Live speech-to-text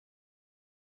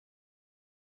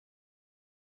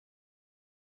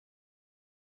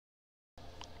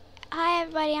Hi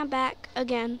everybody, I'm back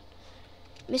again.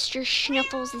 Mr.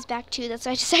 Snuffles is back too. That's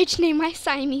why I decided to name my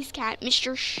Siamese cat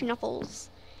Mr. Snuffles.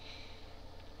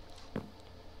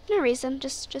 No reason,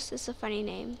 just it's a funny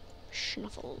name.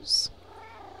 Snuffles.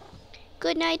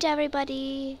 Good night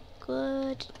everybody.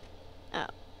 Good. Oh,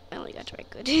 I only got to write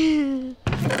good. Didn't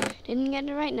get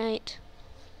to write night.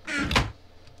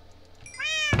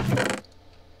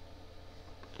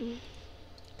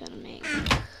 Gonna make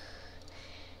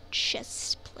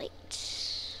chest plate.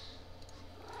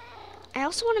 I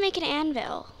also want to make an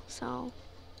anvil, so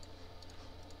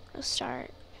let's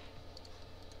start.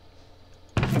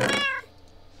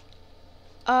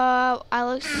 I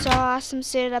look so awesome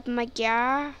sitting up in my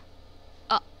gear.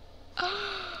 That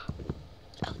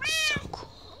looks so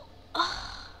cool.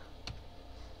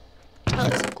 That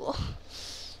looks so cool.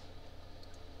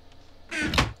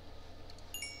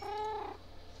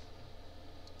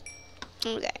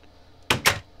 Okay.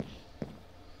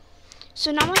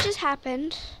 So not much has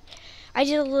happened. I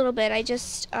did a little bit. I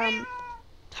just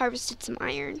harvested some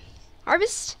iron.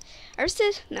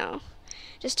 Harvested? No.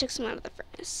 Just took some out of the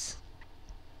furnace.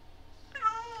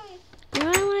 You know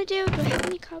what I want to do? Do I have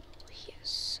any cobble?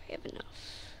 Yes, I have enough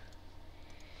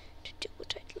to do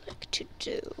what I'd like to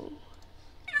do.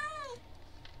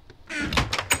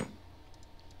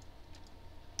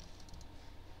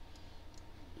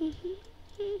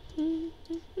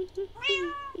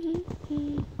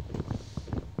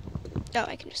 Oh,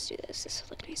 I can just do this. This will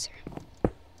look nicer.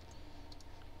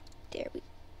 There we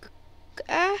go.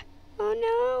 Oh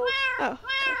no. Oh,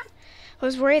 okay. I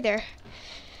was worried there.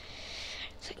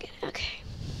 Okay.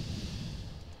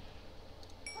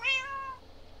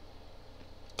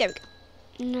 There we go.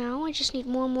 Now I just need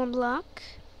one more block.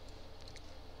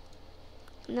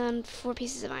 And then 4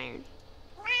 pieces of iron.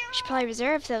 I should probably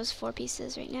reserve those 4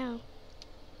 pieces right now.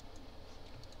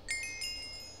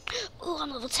 Oh,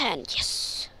 I'm level 10.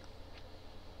 Yes.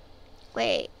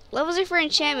 Wait, levels are for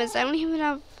enchantments. I don't even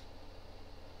have...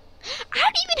 I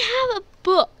don't even have a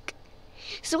book.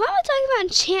 So why am I talking about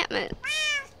enchantments?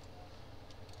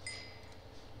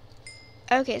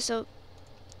 Okay, so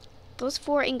those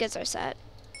 4 ingots are set.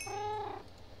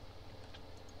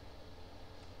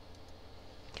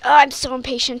 Oh, I'm so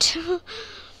impatient.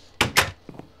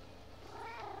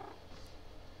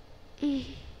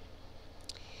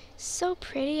 So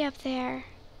pretty up there.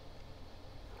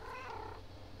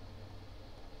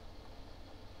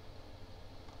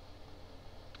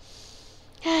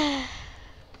 I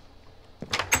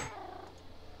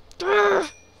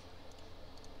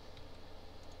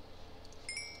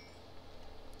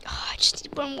just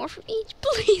need one more from each.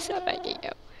 Please, I'm begging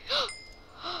you.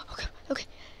 Okay, okay.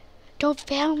 Don't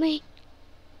fail me.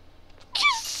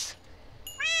 Yes!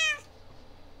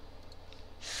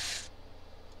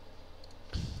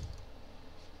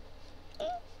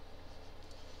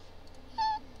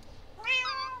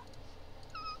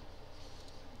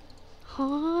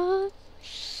 Huh?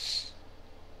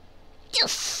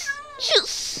 Yes!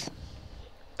 Yes!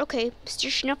 Okay,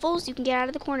 Mr. Snuffles, you can get out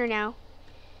of the corner now.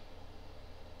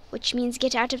 Which means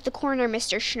get out of the corner,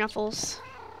 Mr. Snuffles.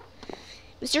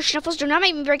 Mr. Snuffles, do not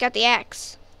make me break out the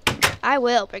axe. I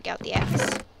will break out the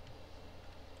axe.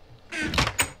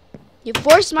 You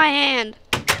forced my hand.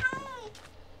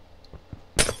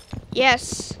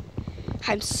 Yes,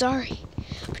 I'm sorry,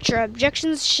 but your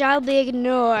objections shall be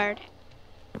ignored.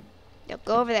 Now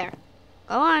go over there.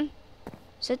 Go on.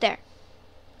 Sit there.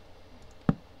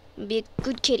 And be a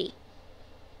good kitty.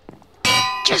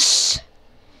 Yes!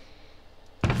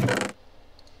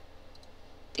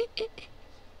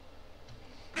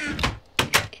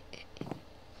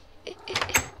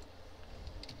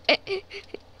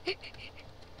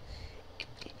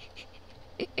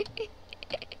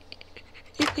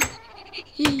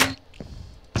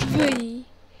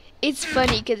 It's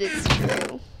funny because it's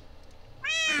true.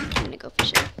 I'm gonna go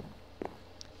fishing.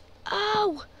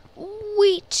 Oh,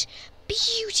 wheat,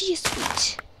 beauteous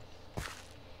wheat.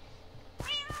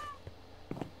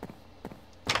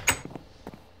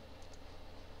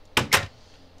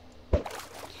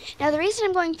 Now the reason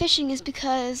I'm going fishing is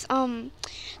because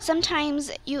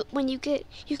sometimes you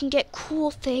can get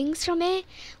cool things from it,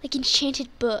 like enchanted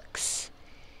books.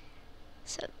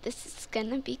 So this is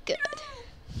gonna be good.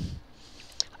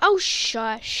 Oh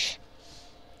shush.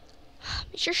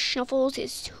 Mr. Snuffles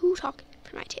is too talkative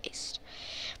for my taste.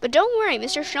 But don't worry,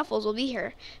 Mr. Snuffles will be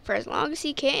here for as long as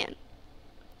he can.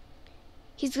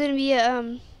 He's gonna be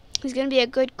a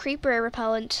good creeper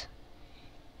repellent.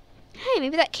 Hey,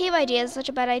 maybe that cave idea is such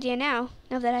a bad idea now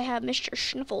that I have Mr.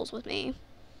 Snuffles with me.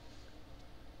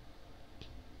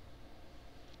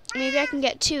 Maybe I can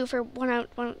get 2 for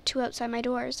 2 outside my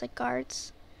doors, like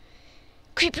guards.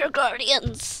 creeper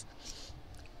guardians.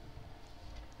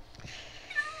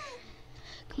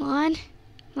 Come on.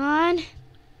 Come on.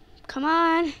 Come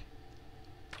on.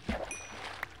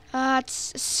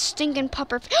 It's a stinking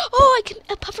puffer. Oh,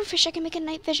 a puffer fish. I can make a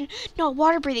night vision. No, a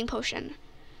water breathing potion.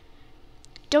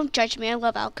 Don't judge me. I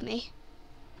love alchemy.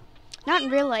 Not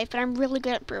in real life, but I'm really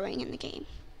good at brewing in the game.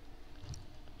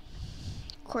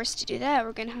 Of course, to do that,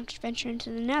 we're gonna have to venture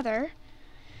into the Nether.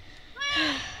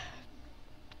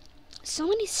 So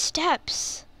many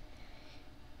steps.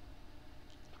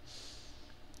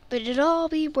 But it'll all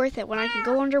be worth it when I can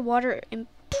go underwater and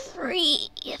breathe.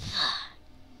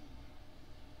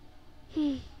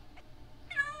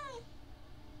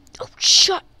 Oh,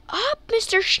 shut up,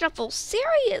 Mr. Snuffles.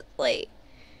 Seriously.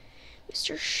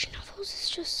 Mr. Snuffles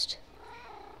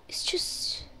is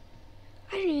just...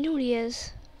 I don't even know what he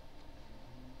is.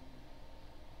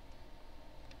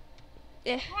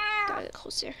 Gotta get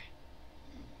closer.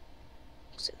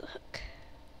 Closer to the hook.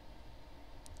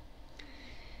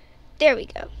 There we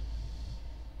go.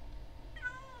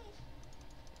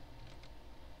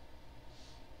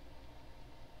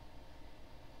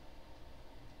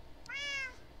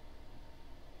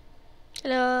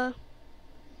 Hello.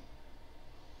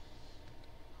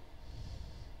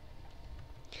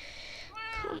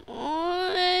 Come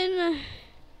on.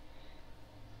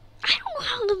 I don't know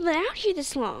how I've been out here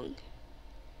this long.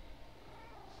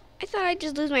 I thought I'd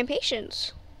just lose my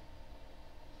patience.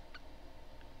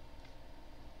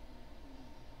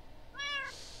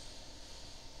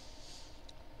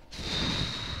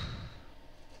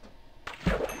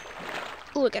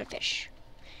 Oh, I got a fish.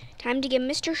 Time to give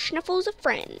Mr. Snuffles a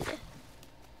friend.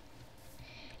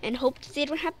 And hope that they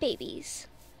don't have babies.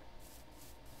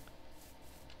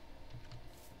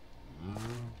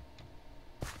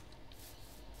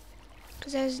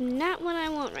 Because that is not what I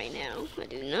want right now. I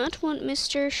do not want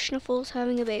Mr. Snuffles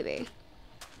having a baby.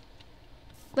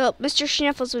 Well, Mr.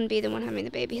 Snuffles wouldn't be the one having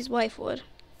the baby. His wife would.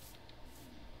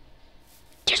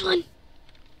 There's one!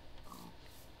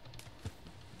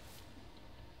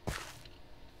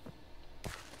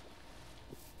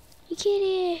 Hey,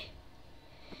 kitty!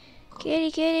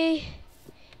 Kitty, kitty.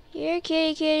 Here,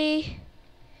 kitty, kitty.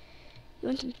 You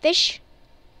want some fish?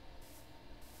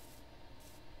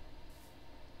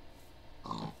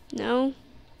 No?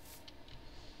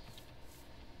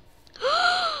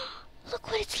 Look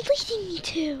what it's leading me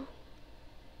to.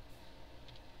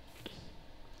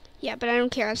 Yeah, but I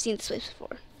don't care. I've seen this place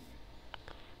before.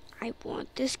 I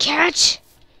want this catch.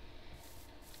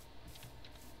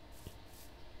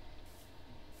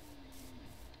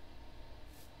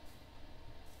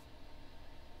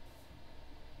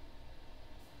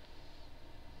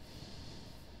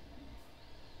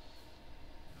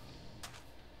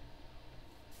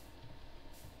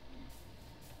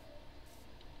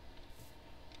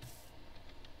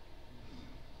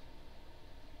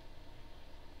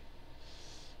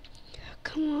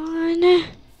 Come on.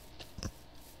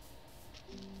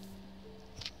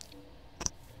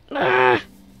 Ah.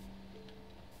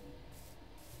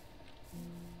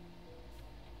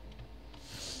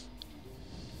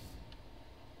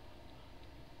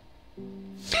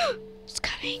 It's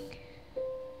coming.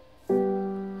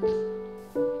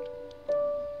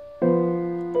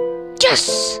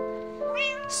 Yes!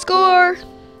 Score!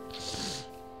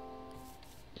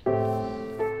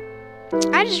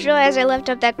 I just realized I left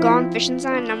up that gone fishing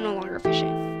sign and I'm no longer fishing.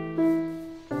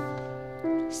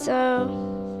 So,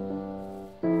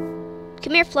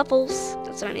 come here, Fluffles.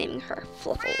 That's what I'm naming her,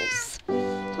 Fluffles.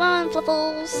 Come on,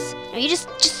 Fluffles. No, you just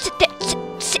sit there.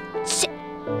 Sit.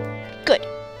 Good.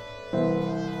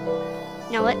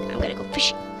 Now what? I'm gonna go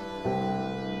fishing.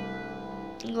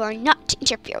 You are not to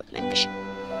interfere with my fishing.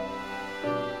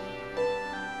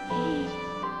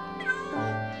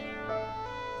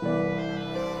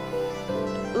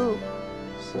 Ooh,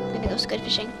 maybe that was good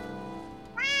fishing.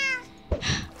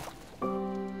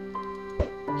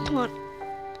 Come on.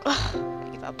 Ugh, I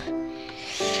give up.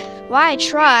 Why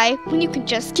try when you can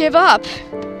just give up?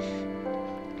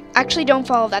 Actually, don't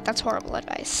follow that. That's horrible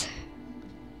advice.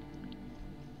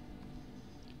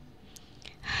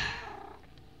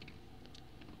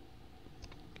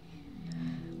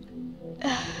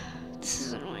 This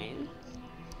is annoying.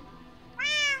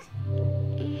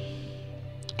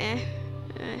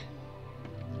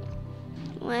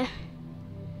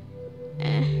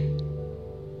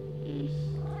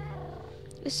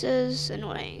 This is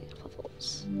annoying,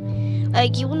 Fluffles.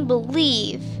 Like, you wouldn't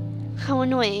believe how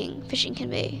annoying fishing can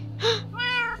be.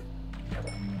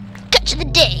 Catch of the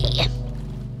day!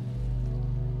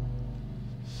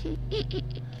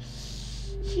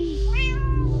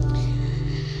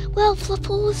 Well,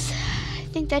 Fluffles, I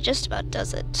think that just about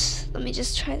does it. let me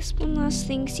just try this one last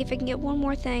thing, see if I can get one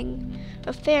more thing.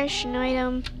 A fish, an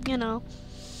item, you know.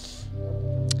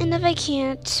 And if I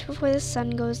can't, before the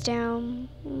sun goes down,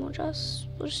 we'll just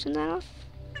turn that off.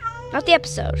 Not the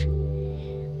episode.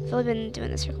 I've only been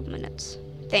doing this for a couple minutes,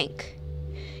 I think.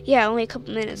 Yeah, only a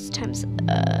couple minutes times,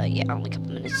 yeah, only a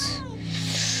couple minutes.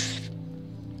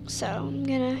 So, I'm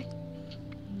gonna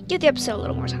give the episode a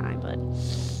little more time, but...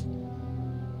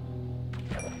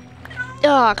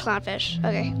 Oh, clownfish.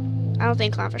 Okay. I don't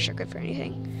think clownfish are good for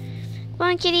anything. Come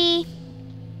on, kitty.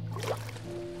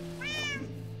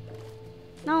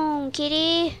 No,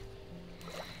 kitty.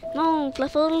 No,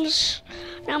 Fluffles.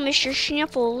 Now, Mr.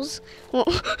 Snuffles. Well,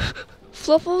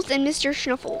 Fluffles and Mr.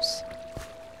 Snuffles.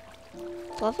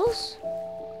 Fluffles?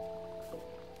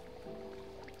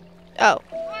 Oh.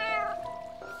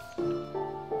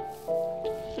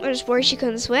 I was worried she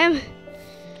couldn't swim.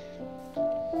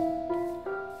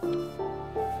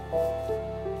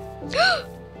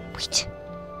 Wait.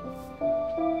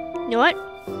 You know what?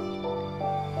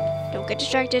 Don't get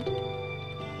distracted.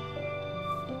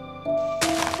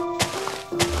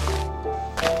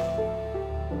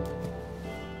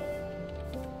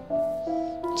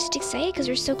 Just excited because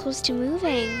we're so close to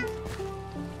moving.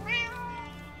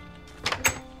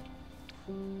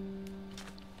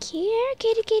 Here,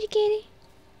 kitty, kitty, kitty.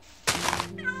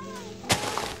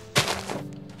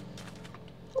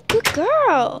 Oh, good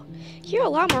girl. You're a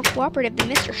lot more cooperative than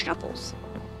Mr. Snuffles.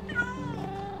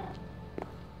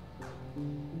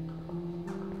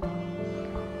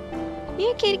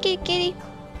 Here, kitty, kitty, kitty.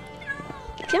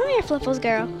 Come here, Fluffles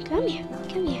girl. Come here,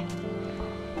 come here.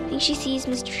 I think she sees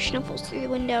Mr. Snuffles through the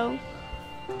window.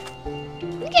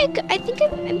 I'm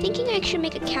thinking I should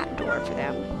make a cat door for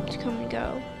them to come and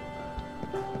go.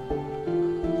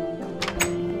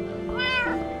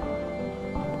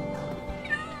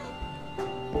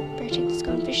 Better take this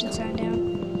going fishing sign down.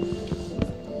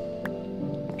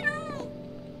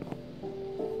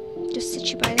 Just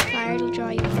sit you by the fire, it'll draw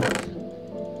you off.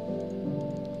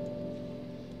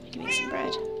 I can make some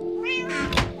bread.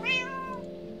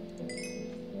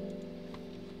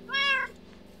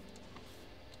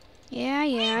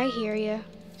 Yeah, I hear you.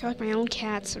 I like my own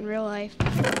cats in real life.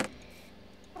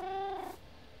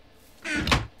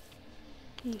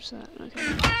 What's that?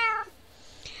 Okay.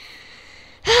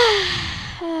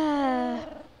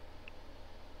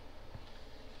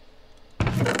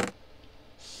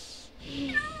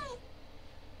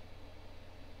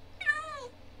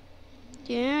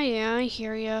 Yeah, I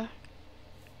hear ya.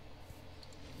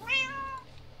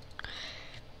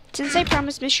 Since I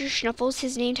promised Mr. Snuffles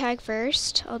his name tag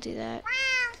first, I'll do that.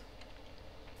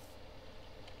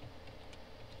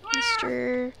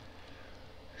 Mr.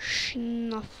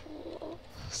 Snuffles.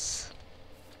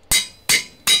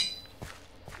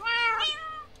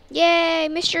 Yay,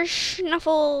 Mr.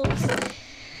 Snuffles!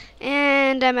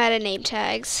 And I'm out of name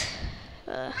tags.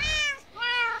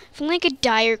 If only I could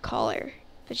dye your collar.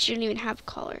 But she didn't even have a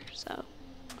collar, so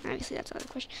obviously that's another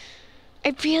question.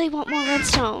 I really want more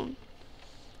redstone.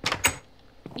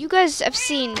 You guys have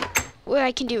seen what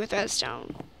I can do with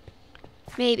redstone.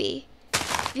 Maybe.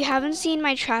 If you haven't seen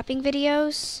my trapping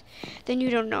videos, then you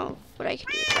don't know what I can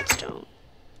do with redstone.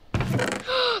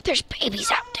 There's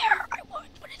babies out there. I want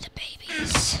one of the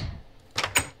babies.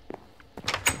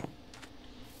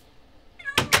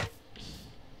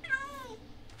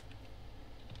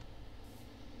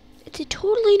 It's a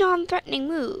totally non-threatening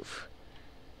move.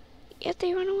 Yet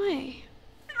they run away.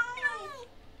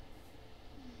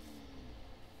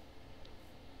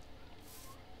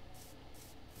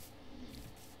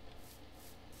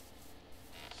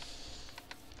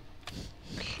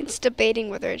 It's debating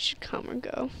whether it should come or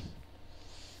go.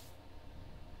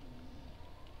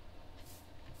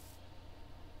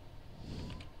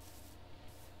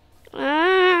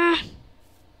 Ah!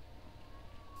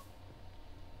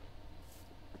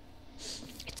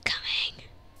 It's coming.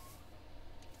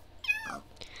 Oh,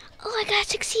 I got a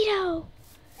tuxedo.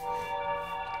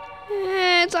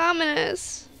 It's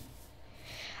ominous.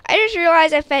 I just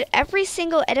realized I fed every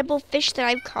single edible fish that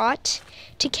I've caught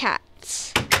to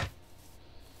cats.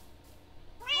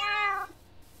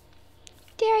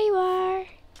 There you are.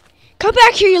 Come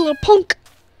back here, you little punk.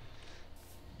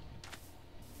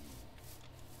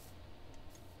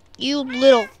 You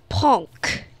little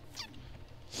punk.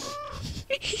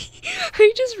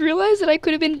 I just realized that I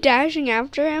could have been dashing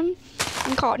after him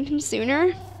and caught him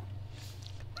sooner.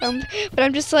 But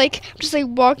I'm just like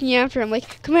walking after him,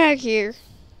 like, come back here.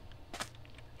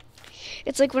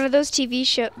 It's like one of those TV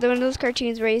shows, one of those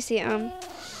cartoons where you see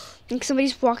like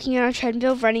somebody's walking on a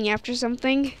treadmill running after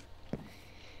something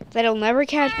that he'll never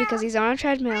catch because he's on a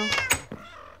treadmill.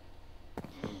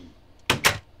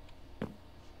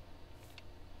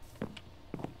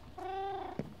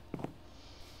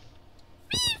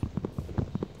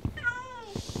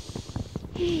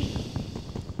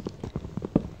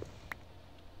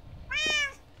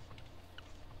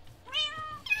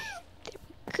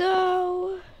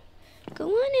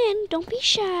 Don't be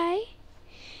shy.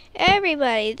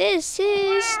 Everybody, this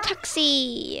is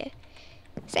Tuxie.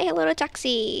 Say hello to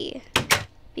Tuxie.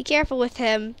 Be careful with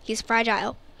him. He's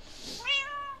fragile.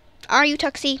 Are you,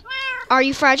 Tuxie? Are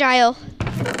you fragile?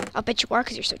 I'll bet you are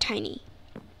because you're so tiny.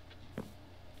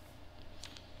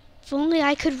 If only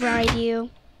I could ride you.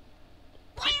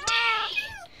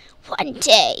 One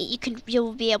day,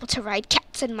 you'll be able to ride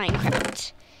cats in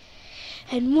Minecraft.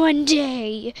 And one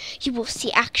day, you will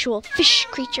see actual fish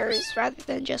creatures rather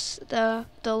than just the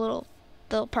little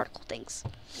particle things.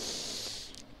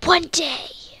 One day,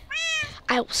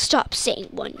 I will stop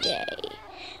saying one day.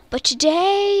 But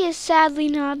today is sadly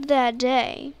not that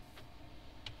day.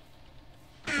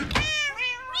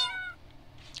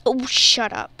 Oh,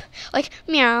 shut up. Like,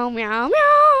 meow, meow,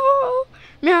 meow.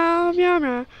 Meow, meow,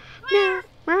 meow. Meow,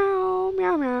 meow,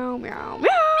 meow, meow, meow, meow.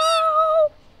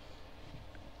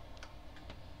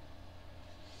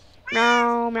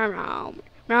 Meow, meow, meow.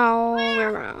 Meow,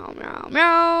 meow, meow, meow,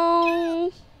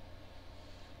 meow.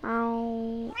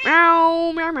 Meow,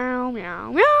 meow, meow, meow,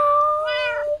 meow,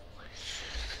 meow.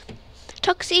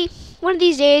 Tuxie, one of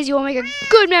these days you will make a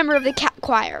good member of the cat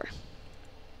choir.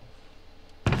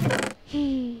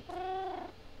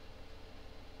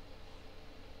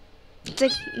 It's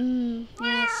like,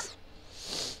 yes.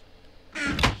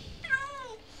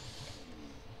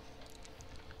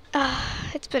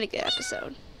 It's been a good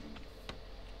episode.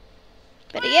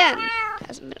 But again, it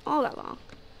hasn't been all that long.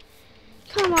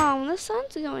 Come on, the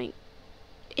sun's going.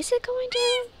 Is it going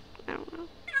down? I don't know.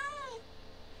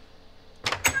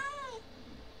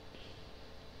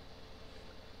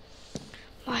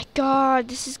 My God,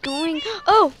 this is going.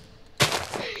 Oh!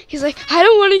 He's like, I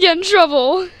don't want to get in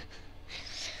trouble.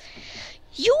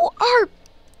 You have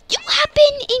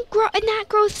been in that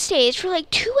growth stage for like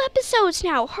 2 episodes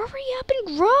now. Hurry up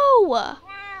and grow.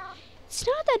 It's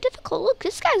not that difficult. Look,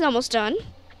 this guy's almost done.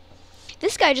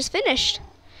 This guy just finished.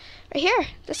 Right here.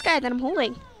 This guy that I'm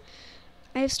holding.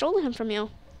 I have stolen him from you.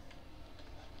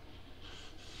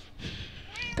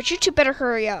 But you two better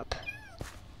hurry up.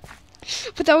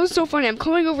 But that was so funny. I'm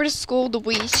coming over to scold the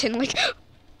wheat and like,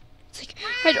 it's like,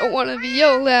 I don't want to be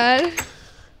yelled at.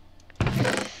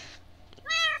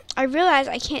 I realize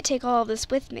I can't take all of this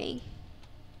with me.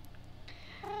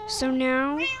 So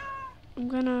now I'm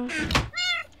gonna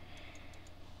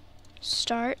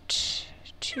start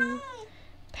to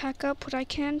pack up what I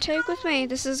can take with me.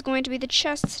 This is going to be the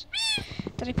chest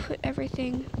that I put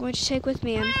everything I'm going to take with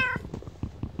me in.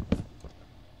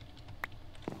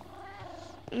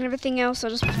 And everything else I'll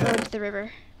just throw into the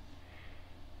river.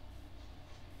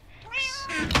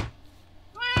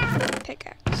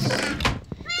 Pickaxe.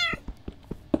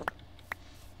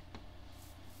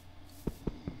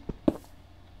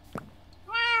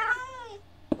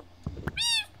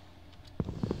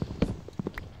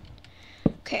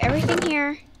 Okay, everything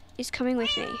here is coming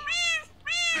with me.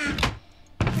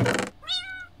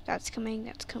 That's coming,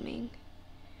 that's coming.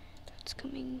 That's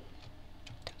coming.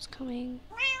 That's coming.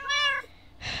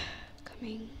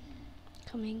 Coming.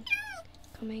 Coming.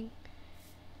 Coming.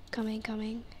 Coming,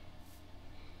 coming.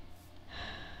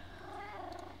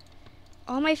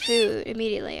 All my food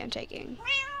immediately I'm taking.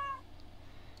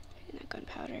 That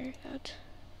gunpowder, that.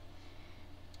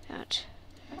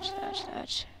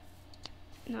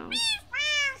 No.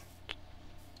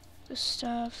 This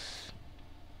stuff.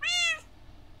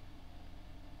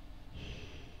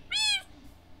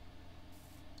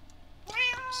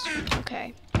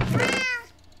 Okay.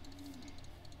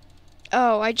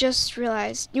 Oh, I just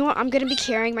realized. You know what? I'm going to be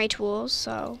carrying my tools,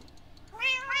 so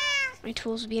my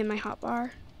tools will be in my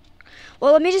hotbar.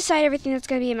 Well, let me decide everything that's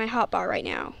going to be in my hotbar right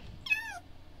now.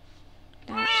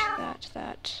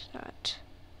 That.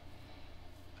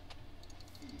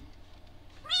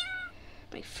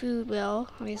 My food will,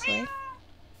 obviously,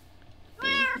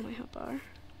 be in my hotbar.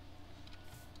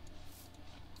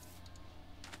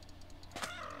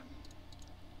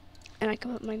 And I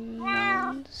can put my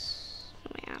melons,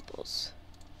 my apples,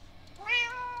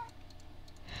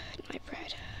 and my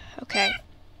bread. Okay.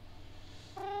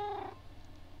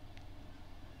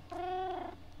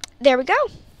 There we go.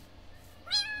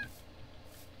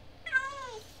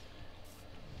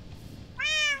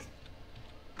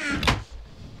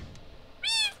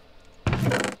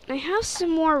 I have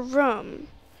some more room,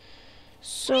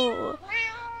 so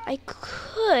I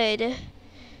could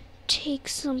take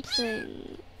some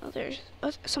other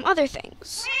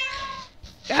things.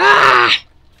 Ah!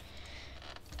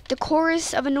 The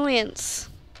chorus of annoyance.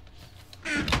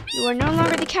 You are no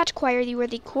longer the cat choir, you are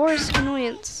the chorus of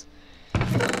annoyance.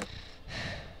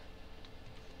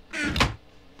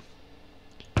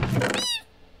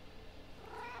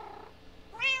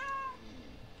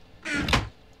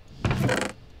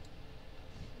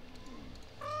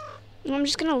 I'm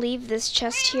just gonna leave this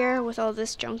chest here with all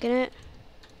this junk in it.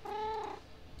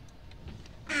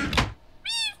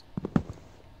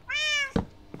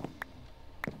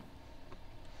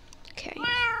 Okay.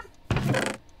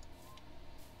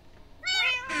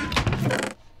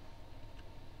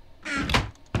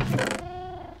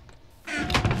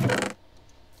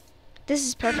 This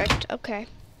is perfect. Okay.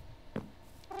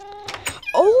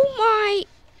 Oh my!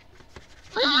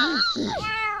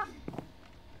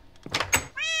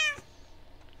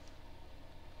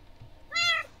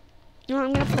 No,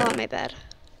 I'm gonna pull out my bed.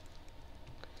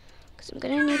 Because I'm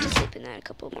gonna need to sleep in that a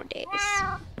couple more days.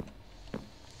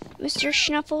 Mr.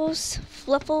 Schnuffles,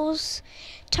 Fluffles,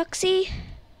 Tuxie,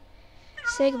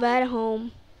 say goodbye to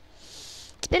home.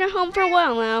 It's been at home for a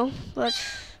while now, but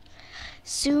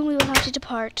soon we will have to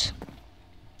depart.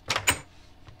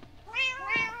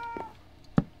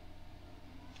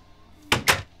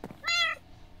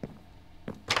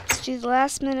 Let's do the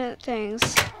last minute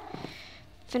things.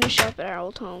 Finish up at our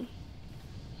old home.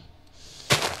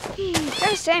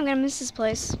 Gotta say, I'm gonna miss this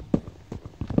place.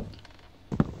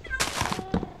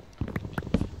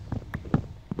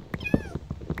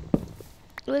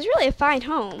 It was really a fine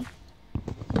home.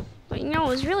 But you know, it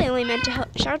was really only meant to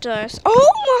help shelter us.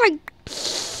 Oh my!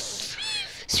 It's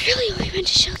really only meant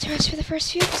to shelter us for the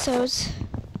first few episodes.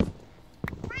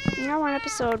 Now we're on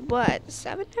episode, what,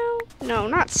 7 now? No,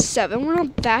 not 7. We're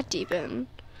not that deep in.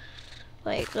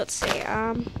 Like, let's see,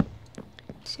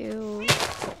 2...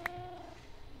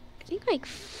 I think like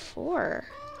 4.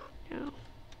 No.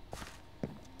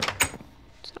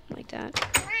 Something like that.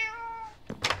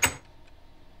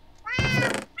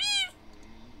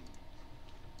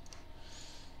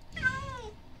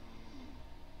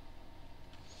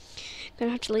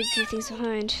 Gonna have to leave a few things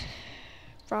behind.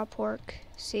 Raw pork,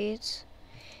 seeds,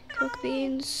 cooked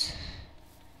beans.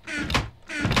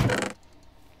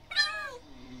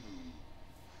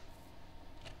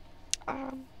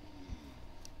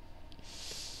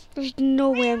 There's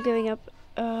no way I'm giving up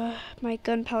my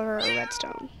gunpowder or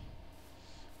redstone.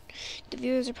 The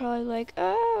viewers are probably like,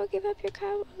 oh, give up your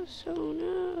cobblestone,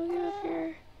 no, give up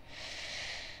your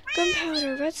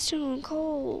gunpowder, redstone,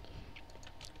 coal.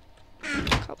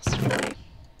 Cobblestone away.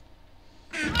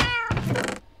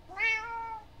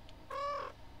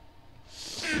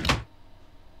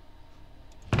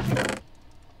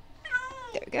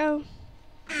 There we go.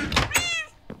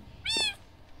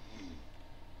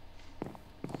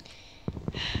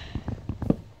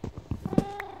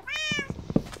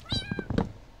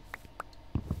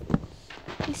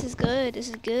 This is good. This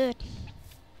is good.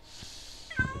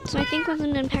 So I think once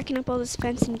I'm done packing up all this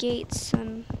fence and gates,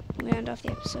 I'm gonna end off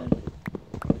the episode.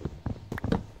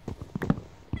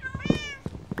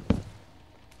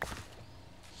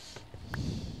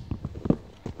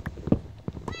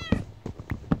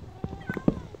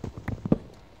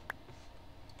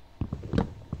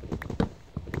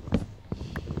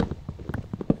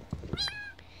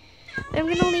 I'm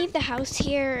gonna leave the house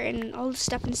here and all the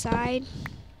stuff inside.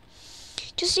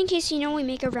 Just in case, you know, we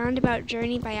make a roundabout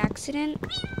journey by accident.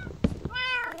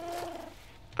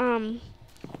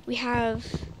 We have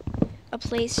a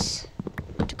place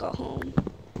to go home.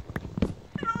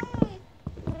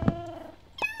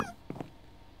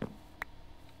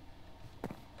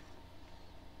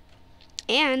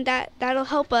 And that'll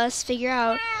help us figure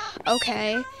out,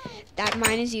 okay, that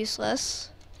mine is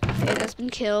useless. It has been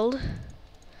killed.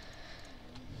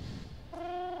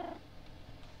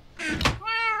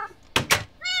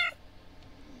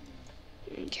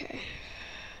 Okay.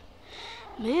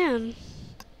 Man.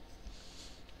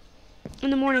 In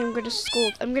the morning I'm gonna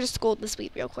scold the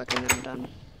sweep real quick and then I'm done.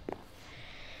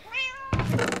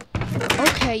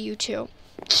 Okay, you two.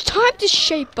 It's time to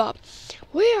shape up.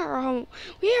 We are on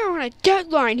a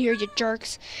deadline here, you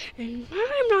jerks. And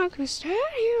I'm not gonna stand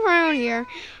here around here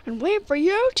and wait for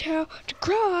you two to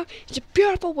grow up. It's a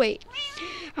beautiful wait.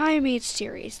 I mean,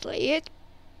 seriously,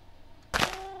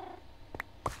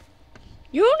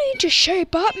 you need to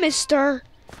shape up, mister.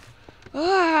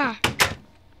 Ah.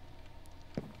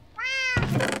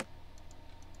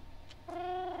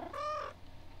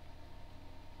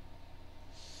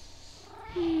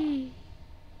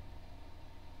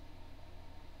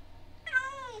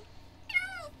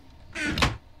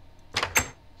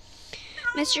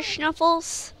 Mr.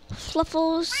 Schnuffles,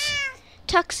 Fluffles,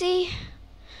 Tuxie.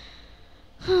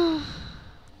 Well,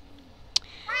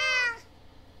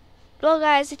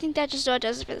 guys, I think that just about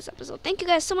does it for this episode. Thank you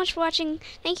guys so much for watching.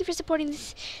 Thank you for supporting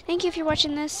this. Thank you if you're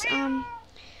watching this.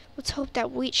 Let's hope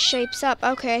that wheat shapes up.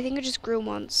 Okay, I think it just grew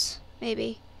once.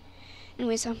 Maybe.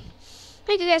 Anyway, so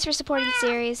thank you guys for supporting the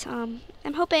series. I'm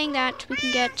hoping that we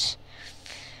can get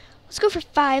Let's go for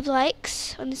 5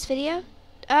 likes on this video.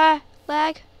 Lag.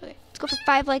 Okay, let's go for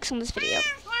 5 likes on this video.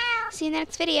 See you in the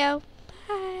next video.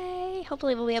 Bye.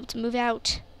 Hopefully we'll be able to move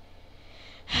out.